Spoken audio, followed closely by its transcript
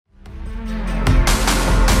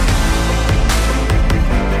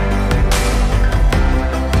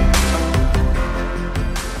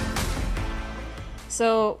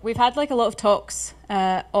we've had like a lot of talks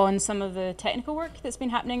on some of the technical work that's been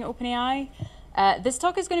happening at OpenAI. This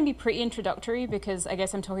talk is going to be pretty introductory because I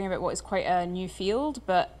guess I'm talking about what is quite a new field,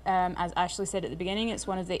 but as Ashley said at the beginning, it's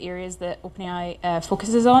one of the areas that OpenAI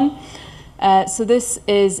focuses on. So this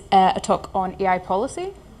is a talk on AI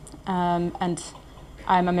policy, and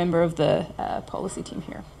I'm a member of the policy team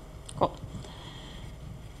here. Cool.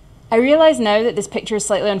 I realize now that this picture is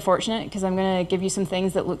slightly unfortunate because I'm going to give you some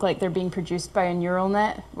things that look like they're being produced by a neural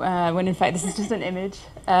net, when in fact this is just an image,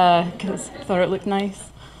 because I thought it looked nice.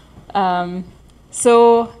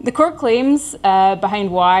 So the core claims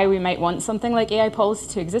behind why we might want something like AI policy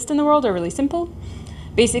to exist in the world are really simple.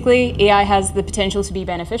 Basically, AI has the potential to be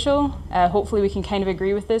beneficial. Hopefully we can kind of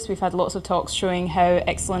agree with this. We've had lots of talks showing how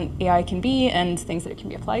excellent AI can be and things that it can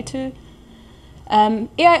be applied to.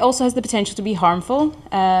 AI also has the potential to be harmful,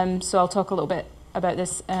 so I'll talk a little bit about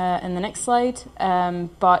this in the next slide.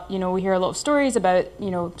 But we hear a lot of stories about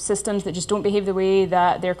systems that just don't behave the way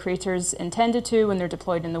that their creators intended to when they're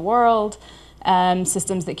deployed in the world.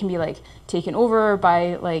 Systems that can be taken over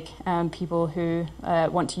by people who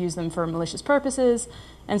want to use them for malicious purposes.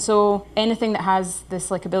 And so anything that has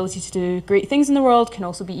this ability to do great things in the world can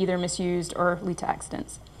also be either misused or lead to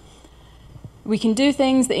accidents. We can do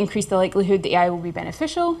things that increase the likelihood that AI will be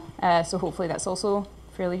beneficial, so hopefully that's also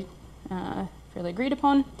fairly agreed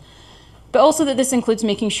upon. But also that this includes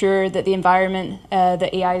making sure that the environment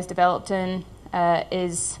that AI is developed in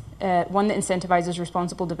is one that incentivizes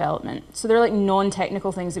responsible development. So there are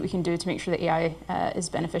non-technical things that we can do to make sure that AI is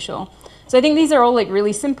beneficial. So I think these are all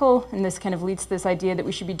really simple, and this kind of leads to this idea that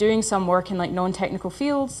we should be doing some work in non-technical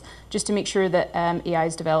fields just to make sure that AI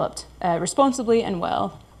is developed responsibly and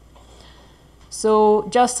well. So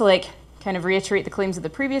just to kind of reiterate the claims of the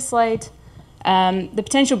previous slide, the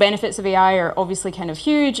potential benefits of AI are obviously kind of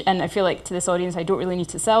huge, and I feel to this audience I don't really need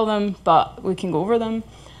to sell them, but we can go over them.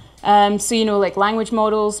 So language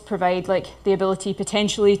models provide the ability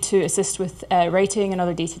potentially to assist with writing and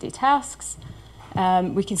other day-to-day tasks.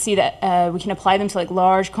 We can see that we can apply them to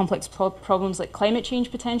large complex problems like climate change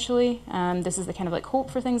potentially. This is the kind of hope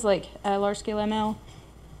for things like large-scale ML.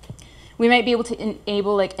 We might be able to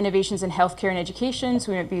enable innovations in healthcare and education,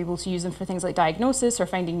 so we might be able to use them for things like diagnosis or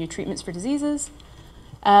finding new treatments for diseases.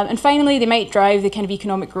 And finally, they might drive the kind of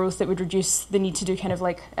economic growth that would reduce the need to do kind of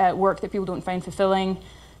work that people don't find fulfilling.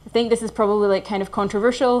 I think this is probably kind of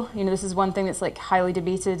controversial. This is one thing that's highly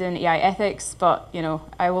debated in AI ethics, but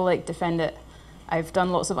I will defend it. I've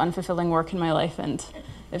done lots of unfulfilling work in my life, and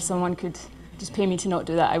if someone could just pay me to not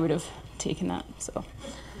do that, I would have taken that. So,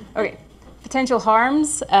 okay. Potential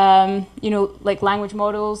harms, language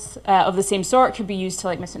models of the same sort could be used to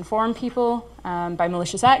misinform people by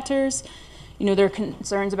malicious actors. There are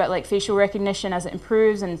concerns about facial recognition as it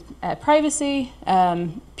improves and privacy.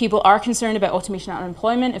 People are concerned about automation and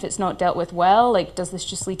unemployment if it's not dealt with well. Does this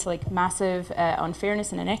just lead to massive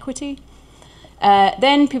unfairness and inequity?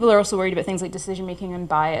 Then people are also worried about things like decision making and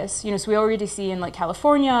bias. So we already see in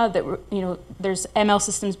California that there's ML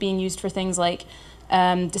systems being used for things like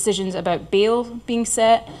decisions about bail being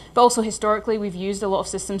set, but also historically we've used a lot of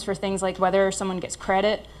systems for things like whether someone gets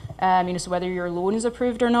credit, so whether your loan is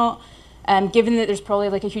approved or not. Given that there's probably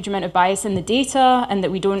a huge amount of bias in the data and that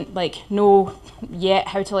we don't know yet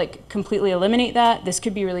how to completely eliminate that, this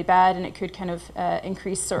could be really bad, and it could kind of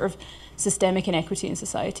increase sort of systemic inequity in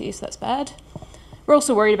society, so that's bad. We're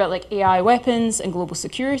also worried about AI weapons and global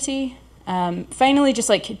security. Finally, just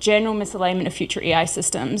general misalignment of future AI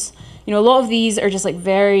systems. A lot of these are just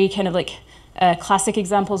very kind of classic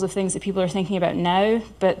examples of things that people are thinking about now,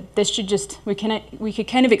 but this should just, we could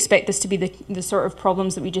kind of expect this to be the sort of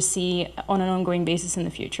problems that we just see on an ongoing basis in the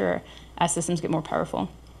future as systems get more powerful.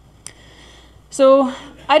 So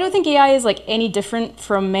I don't think AI is any different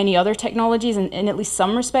from many other technologies in at least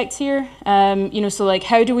some respects here. So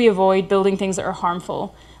how do we avoid building things that are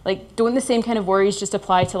harmful? Don't the same kind of worries just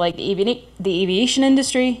apply to the aviation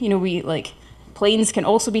industry? Planes can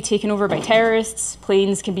also be taken over by terrorists.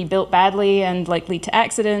 Planes can be built badly and lead to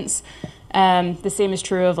accidents. The same is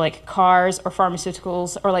true of cars or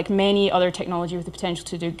pharmaceuticals or many other technology with the potential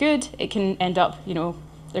to do good. It can end up,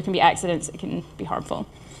 there can be accidents, it can be harmful.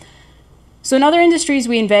 So in other industries,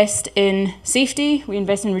 we invest in safety, we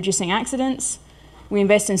invest in reducing accidents, we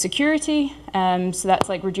invest in security, so that's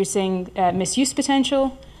reducing misuse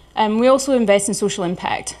potential. We also invest in social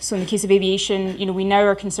impact. So in the case of aviation, we now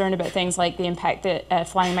are concerned about things like the impact that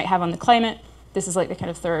flying might have on the climate. This is the kind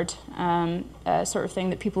of third sort of thing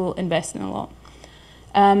that people invest in a lot.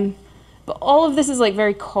 But all of this is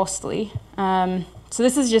very costly. So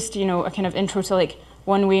this is just a kind of intro to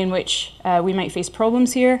one way in which we might face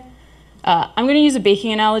problems here. I'm going to use a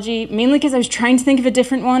baking analogy, mainly because I was trying to think of a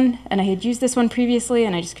different one, and I had used this one previously,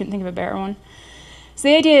 and I just couldn't think of a better one. So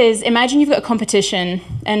the idea is, imagine you've got a competition,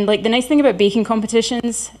 and like the nice thing about baking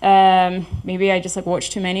competitions, maybe I just like watch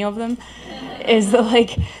too many of them, is that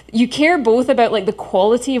like you care both about like the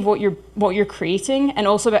quality of what you're creating, and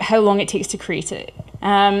also about how long it takes to create it.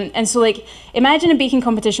 And so like imagine a baking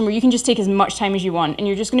competition where you can just take as much time as you want, and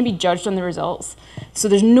you're just going to be judged on the results. So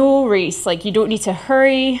there's no race, like you don't need to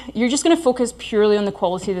hurry. You're just going to focus purely on the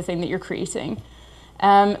quality of the thing that you're creating.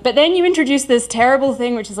 But then you introduce this terrible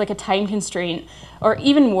thing, which is like a time constraint. Or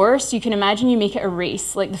even worse, you can imagine you make it a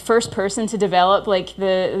race. Like the first person to develop like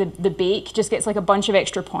the bake just gets like a bunch of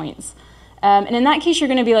extra points. And in that case, you're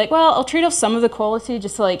going to be like, well, I'll trade off some of the quality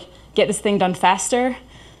just to like get this thing done faster.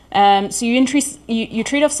 So you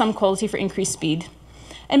trade off some quality for increased speed.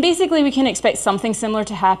 And basically, we can expect something similar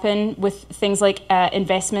to happen with things like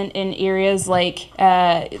investment in areas like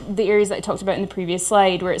the areas that I talked about in the previous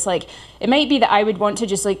slide, where it's like, it might be that I would want to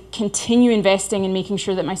just like continue investing and making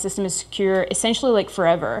sure that my system is secure, essentially like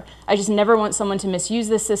forever. I just never want someone to misuse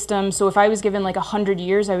this system. So if I was given like 100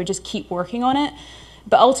 years, I would just keep working on it.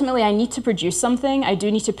 But ultimately, I need to produce something. I do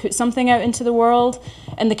need to put something out into the world.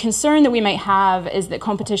 And the concern that we might have is that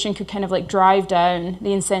competition could kind of like drive down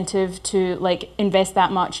the incentive to like invest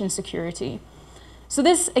that much in security. So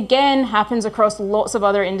this, again, happens across lots of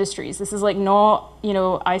other industries. This is like not,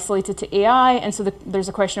 isolated to AI. And so there's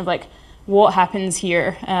a question of like, what happens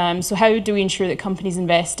here? So how do we ensure that companies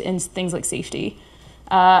invest in things like safety?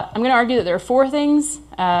 I'm going to argue that there are 4 things.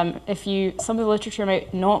 Some of the literature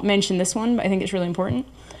might not mention this one, but I think it's really important.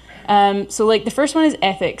 So like the first one is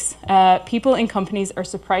ethics. People in companies are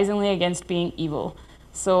surprisingly against being evil.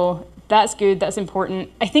 So that's good, that's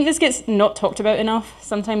important. I think this gets not talked about enough.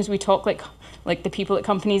 Sometimes we talk like the people at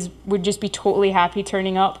companies would just be totally happy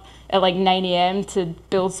turning up at like 9 a.m. to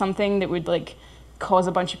build something that would like cause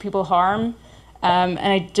a bunch of people harm. And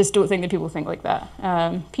I just don't think that people think like that.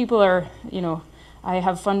 People are, I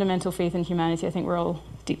have fundamental faith in humanity. I think we're all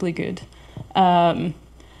deeply good.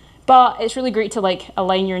 But it's really great to like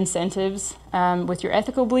align your incentives with your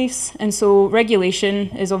ethical beliefs. And so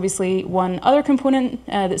regulation is obviously one other component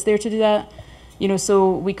that's there to do that.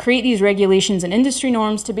 So we create these regulations and industry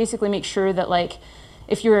norms to basically make sure that like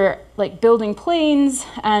if you're like building planes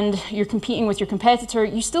and you're competing with your competitor,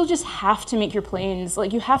 you still just have to make your planes,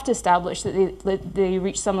 like you have to establish that they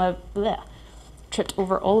reach some level, tripped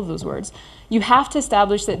over all of those words. You have to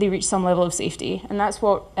establish that they reach some level of safety, and that's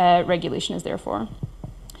what regulation is there for.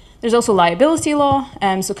 There's also liability law,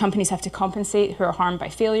 so companies have to compensate who are harmed by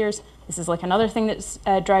failures. This is like another thing that's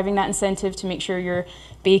driving that incentive to make sure your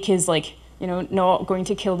bake is like, not going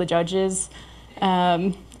to kill the judges.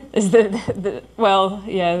 Everyone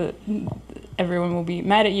will be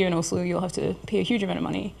mad at you, and also you'll have to pay a huge amount of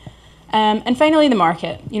money. And finally, the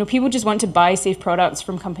market. People just want to buy safe products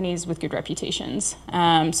from companies with good reputations.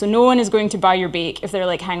 So no one is going to buy your bake if they're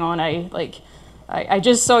like, hang on, I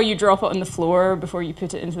just saw you drop it on the floor before you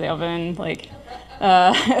put it into the oven.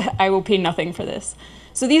 I will pay nothing for this.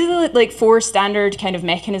 So these are like 4 standard kind of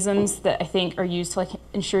mechanisms that I think are used to like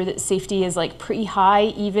ensure that safety is like pretty high,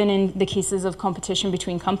 even in the cases of competition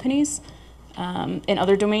between companies. In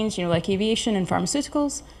other domains, like aviation and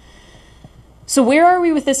pharmaceuticals. So where are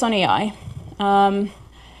we with this on AI?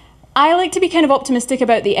 I like to be kind of optimistic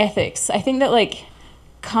about the ethics. I think that like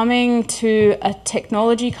coming to a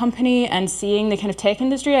technology company and seeing the kind of tech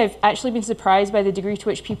industry, I've actually been surprised by the degree to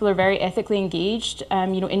which people are very ethically engaged.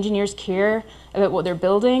 Engineers care about what they're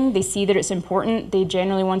building. They see that it's important. They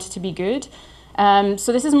generally want it to be good.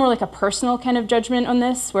 So this is more like a personal kind of judgment on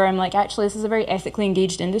this, where I'm like, actually, this is a very ethically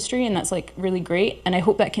engaged industry, and that's like really great. And I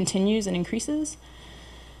hope that continues and increases.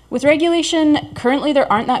 With regulation, currently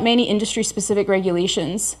there aren't that many industry-specific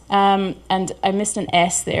regulations, and I missed an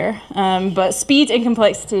S there, but speed and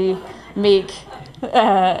complexity make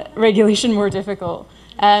regulation more difficult.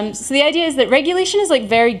 So the idea is that regulation is like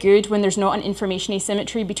very good when there's not an information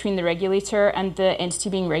asymmetry between the regulator and the entity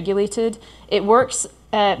being regulated. It works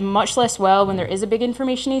much less well when there is a big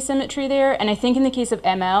information asymmetry there, and I think in the case of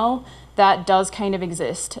ML, that does kind of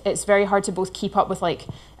exist. It's very hard to both keep up with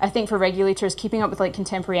I think for regulators, keeping up with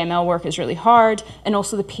contemporary ML work is really hard, and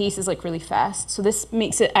also the pace is really fast. So this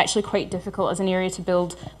makes it actually quite difficult as an area to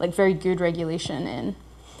build very good regulation in.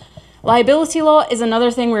 Liability law is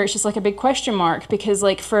another thing where it's just a big question mark, because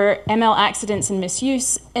for ML accidents and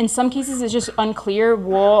misuse, in some cases it's just unclear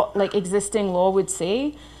what existing law would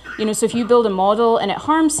say. So if you build a model and it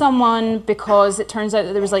harms someone because it turns out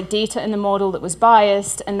that there was data in the model that was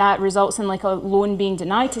biased, and that results in a loan being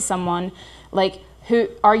denied to someone, who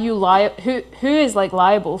is like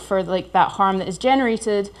liable for like that harm that is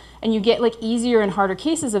generated, and you get like easier and harder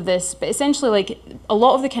cases of this. But essentially, like a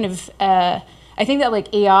lot of the kind of I think that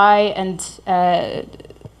like AI and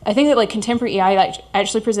I think that like contemporary AI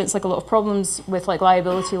actually presents like a lot of problems with like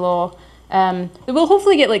liability law that will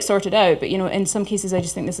hopefully get like sorted out. But you know, in some cases, I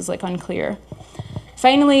just think this is like unclear.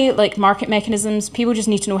 Finally, like market mechanisms, people just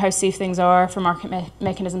need to know how safe things are for market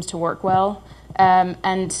mechanisms to work well.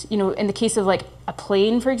 And you know, in the case of like a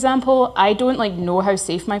plane, for example, I don't like know how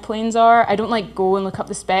safe my planes are. I don't like go and look up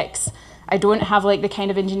the specs. I don't have like the kind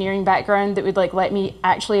of engineering background that would like let me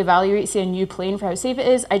actually evaluate, say, a new plane for how safe it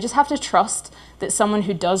is. I just have to trust that someone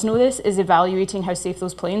who does know this is evaluating how safe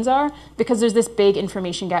those planes are, because there's this big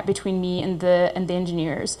information gap between me and the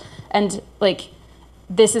engineers. And like,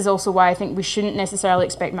 this is also why I think we shouldn't necessarily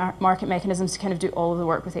expect market mechanisms to kind of do all of the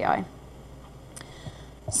work with AI.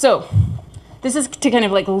 So this is to kind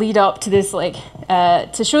of like lead up to this, like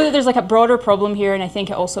to show that there's like a broader problem here, and I think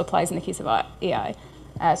it also applies in the case of AI.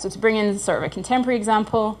 So to bring in sort of a contemporary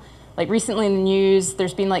example, like recently in the news,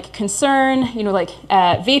 there's been like concern, you know, like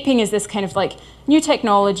vaping is this kind of like new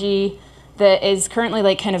technology that is currently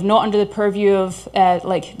like kind of not under the purview of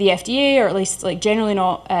like the FDA, or at least like generally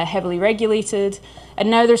not heavily regulated. And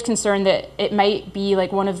now there's concern that it might be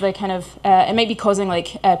like one of the kind of, it might be causing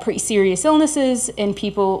like pretty serious illnesses in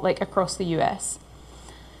people like across the US.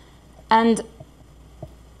 And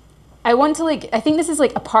I want to like, I think this is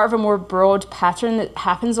like a part of a more broad pattern that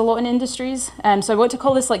happens a lot in industries. So I want to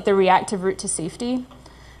call this like the reactive route to safety.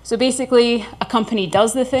 So basically a company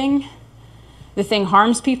does the thing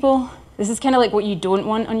harms people. This is kind of like what you don't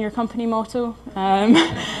want on your company motto.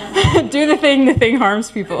 Do the thing harms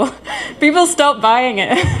people. People stop buying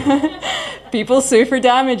it. People sue for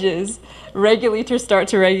damages. Regulators start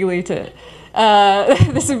to regulate it.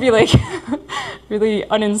 This would be like really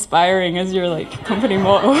uninspiring as your like company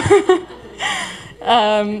motto.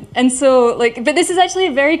 And so like, but this is actually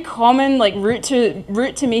a very common like route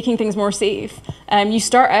to making things more safe. You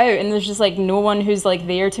start out and there's just like no one who's like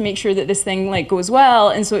there to make sure that this thing like goes well,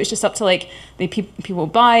 and so it's just up to like people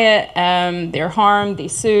buy it, they're harmed, they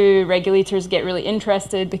sue, regulators get really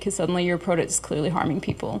interested because suddenly your product is clearly harming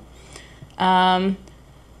people.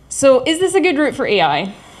 So is this a good route for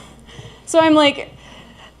AI? So I'm like,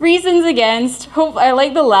 reasons against. I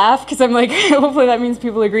like the laugh because I'm like, hopefully that means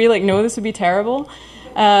people agree, like, no, this would be terrible.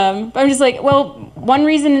 But I'm just like, well, one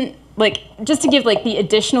reason, like, just to give like the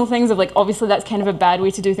additional things of like, obviously that's kind of a bad way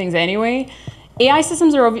to do things anyway. AI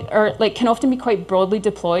systems are like can often be quite broadly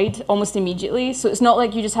deployed almost immediately. So it's not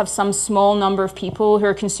like you just have some small number of people who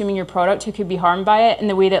are consuming your product who could be harmed by it in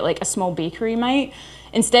the way that like a small bakery might.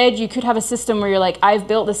 Instead, you could have a system where you're like, I've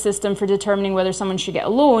built this system for determining whether someone should get a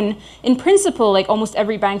loan. In principle, like almost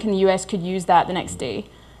every bank in the US could use that the next day.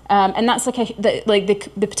 And that's like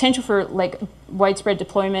the potential for like widespread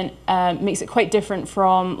deployment makes it quite different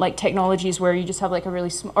from like technologies where you just have like a really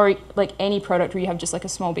small, or like any product where you have just like a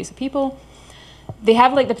small base of people. They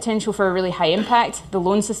have like the potential for a really high impact. The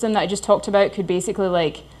loan system that I just talked about could basically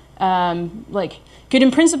could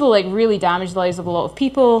in principle like really damage the lives of a lot of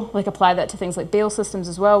people, like apply that to things like bail systems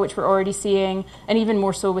as well, which we're already seeing, and even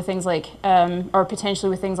more so with things like, or potentially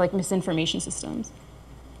with things like misinformation systems.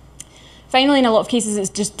 Finally, in a lot of cases, it's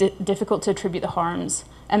just difficult to attribute the harms.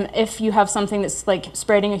 If you have something that's like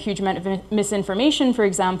spreading a huge amount of misinformation, for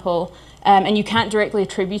example, and you can't directly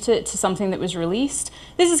attribute it to something that was released,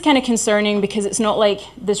 this is kind of concerning because it's not like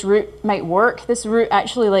this route might work. This route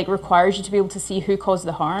actually like requires you to be able to see who caused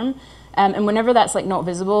the harm. And whenever that's like not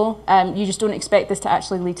visible, you just don't expect this to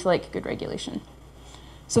actually lead to like good regulation.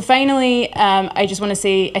 So finally, I just want to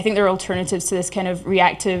say, I think there are alternatives to this kind of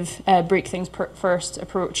reactive break things first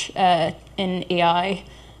approach in AI.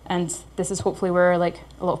 And this is hopefully where like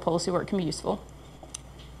a lot of policy work can be useful.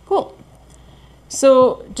 Cool.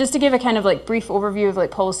 So just to give a kind of like brief overview of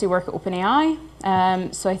like policy work at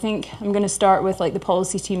OpenAI. So I think I'm going to start with like the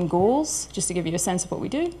policy team goals, just to give you a sense of what we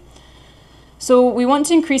do. So we want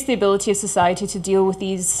to increase the ability of society to deal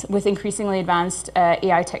with increasingly advanced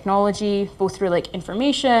AI technology, both through like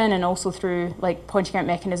information and also through like pointing out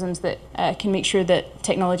mechanisms that can make sure that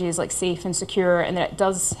technology is like safe and secure and that it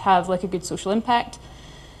does have like a good social impact.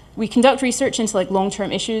 We conduct research into like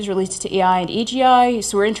long-term issues related to AI and AGI.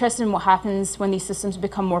 So we're interested in what happens when these systems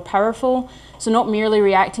become more powerful. So not merely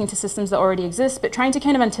reacting to systems that already exist, but trying to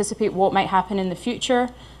kind of anticipate what might happen in the future.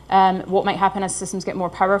 What might happen as systems get more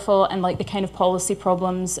powerful, and like the kind of policy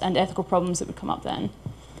problems and ethical problems that would come up then.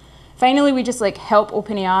 Finally, we just like help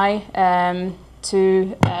OpenAI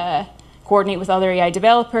to coordinate with other AI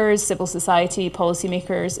developers, civil society,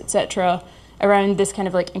 policymakers, etc., around this kind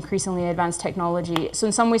of like increasingly advanced technology. So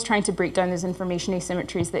in some ways trying to break down those information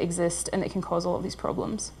asymmetries that exist and that can cause all of these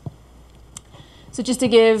problems. So just to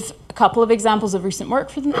give a couple of examples of recent work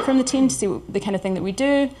from the team to see the kind of thing that we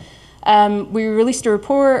do. We released a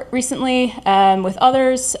report recently with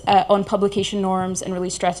others on publication norms and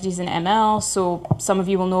release strategies in ML. So some of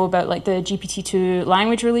you will know about like the GPT-2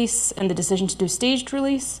 language release and the decision to do staged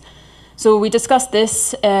release. So we discussed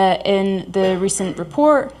this in the recent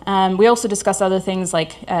report. We also discussed other things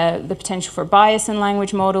like the potential for bias in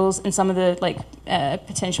language models and some of the like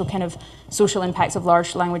potential kind of social impacts of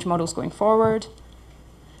large language models going forward.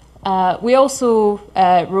 We also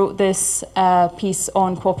wrote this piece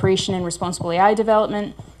on cooperation in responsible AI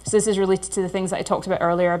development. So this is related to the things that I talked about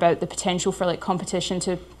earlier about the potential for like competition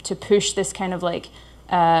to push this kind of like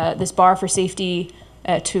this bar for safety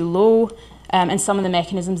too low. And some of the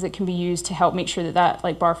mechanisms that can be used to help make sure that that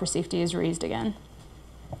like bar for safety is raised again.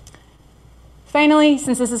 Finally,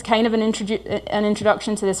 since this is kind of an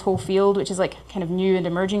introduction to this whole field, which is like kind of new and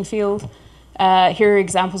emerging field, here are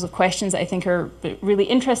examples of questions that I think are really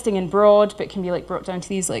interesting and broad, but can be like brought down to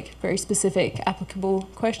these like very specific applicable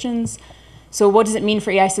questions. So what does it mean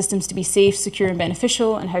for AI systems to be safe, secure, and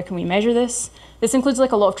beneficial, and how can we measure this? This includes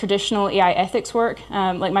like a lot of traditional AI ethics work.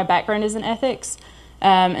 Like my background is in ethics.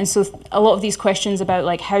 And so a lot of these questions about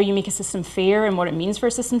like how you make a system fair and what it means for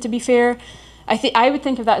a system to be fair, I would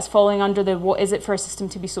think of that as falling under the what is it for a system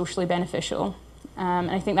to be socially beneficial. And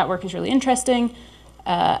I think that work is really interesting.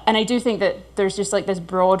 And I do think that there's just like this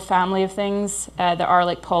broad family of things that are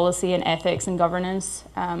like policy and ethics and governance.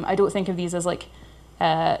 I don't think of these as like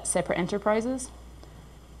separate enterprises.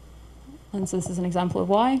 And so this is an example of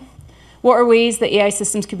why. What are ways that AI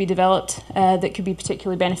systems could be developed that could be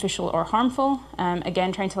particularly beneficial or harmful?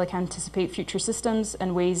 Again, trying to like anticipate future systems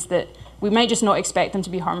and ways that we might just not expect them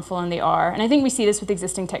to be harmful, and they are. And I think we see this with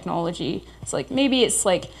existing technology. It's like maybe it's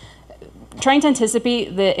like trying to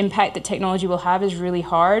anticipate the impact that technology will have is really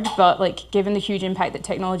hard, but like given the huge impact that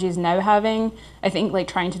technology is now having, I think like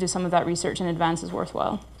trying to do some of that research in advance is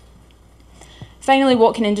worthwhile. Finally,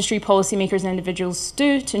 what can industry policymakers and individuals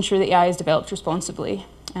do to ensure that AI is developed responsibly?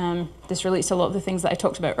 This relates to a lot of the things that I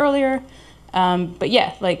talked about earlier. But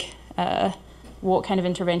yeah, like what kind of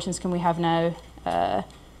interventions can we have now?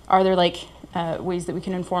 Are there like ways that we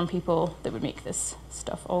can inform people that would make this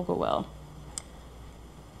stuff all go well?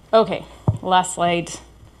 Okay, last slide,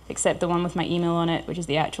 except the one with my email on it, which is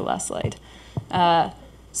the actual last slide.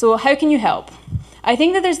 So how can you help? I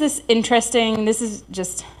think that there's this interesting, this is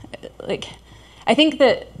just like, I think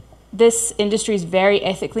that this industry is very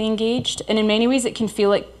ethically engaged, and in many ways it can feel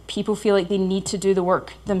like people feel like they need to do the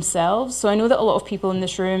work themselves. So I know that a lot of people in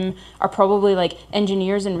this room are probably like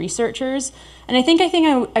engineers and researchers, and I think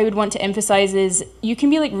I would want to emphasize is you can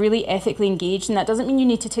be like really ethically engaged, and that doesn't mean you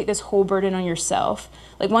need to take this whole burden on yourself.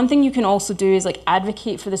 Like one thing you can also do is like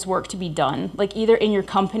advocate for this work to be done, like either in your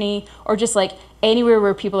company or just like anywhere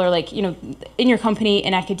where people are like, you know, in your company,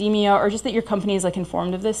 in academia, or just that your company is like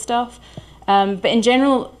informed of this stuff. But in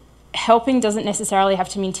general, helping doesn't necessarily have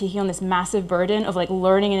to mean taking on this massive burden of like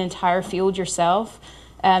learning an entire field yourself.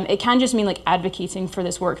 It can just mean like advocating for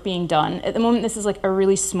this work being done. At the moment, this is like a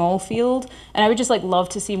really small field, and I would just like love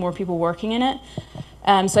to see more people working in it.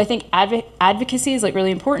 So I think advocacy is like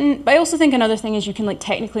really important, but I also think another thing is you can like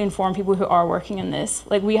technically inform people who are working in this.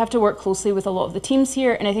 Like we have to work closely with a lot of the teams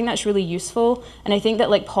here, and I think that's really useful. And I think that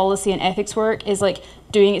like policy and ethics work is like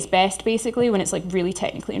doing its best basically when it's like really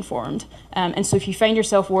technically informed. And so if you find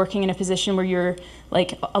yourself working in a position where you're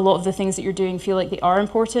like a lot of the things that you're doing feel like they are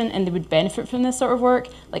important and they would benefit from this sort of work,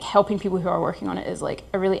 like helping people who are working on it is like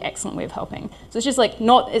a really excellent way of helping. So it's just like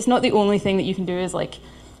it's not the only thing that you can do is like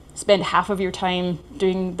spend half of your time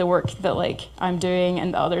doing the work that like I'm doing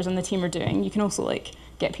and the others on the team are doing. You can also like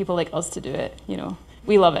get people like us to do it, you know.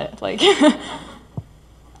 We love it, like.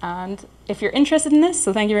 And if you're interested in this,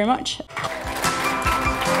 so thank you very much.